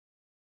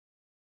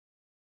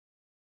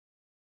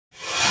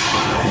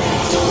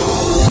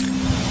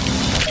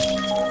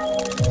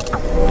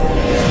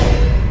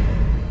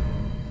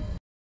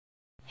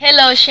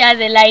Hello, share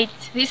the light.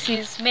 This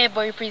is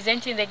Mabel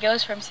representing the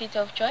girls from City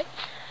of Joy.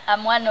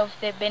 I'm one of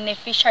the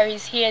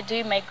beneficiaries here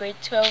doing my grade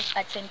 12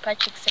 at St.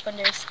 Patrick's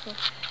Secondary School.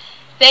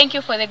 Thank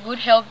you for the good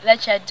help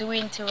that you're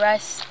doing to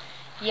us.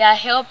 You're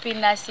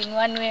helping us in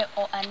one way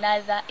or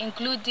another,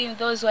 including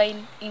those who are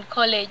in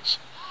college.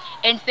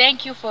 And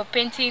thank you for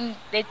painting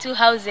the two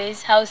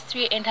houses, house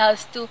 3 and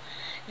house 2.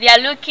 They are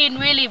looking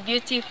really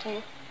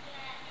beautiful.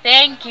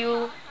 Thank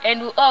you,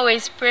 and we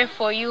always pray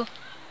for you.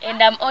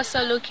 And I'm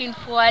also looking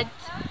forward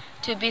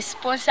to be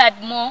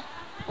sponsored more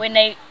when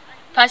I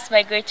pass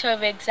my grade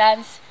 12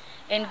 exams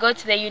and go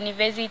to the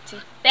university.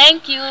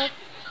 Thank you.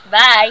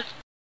 Bye.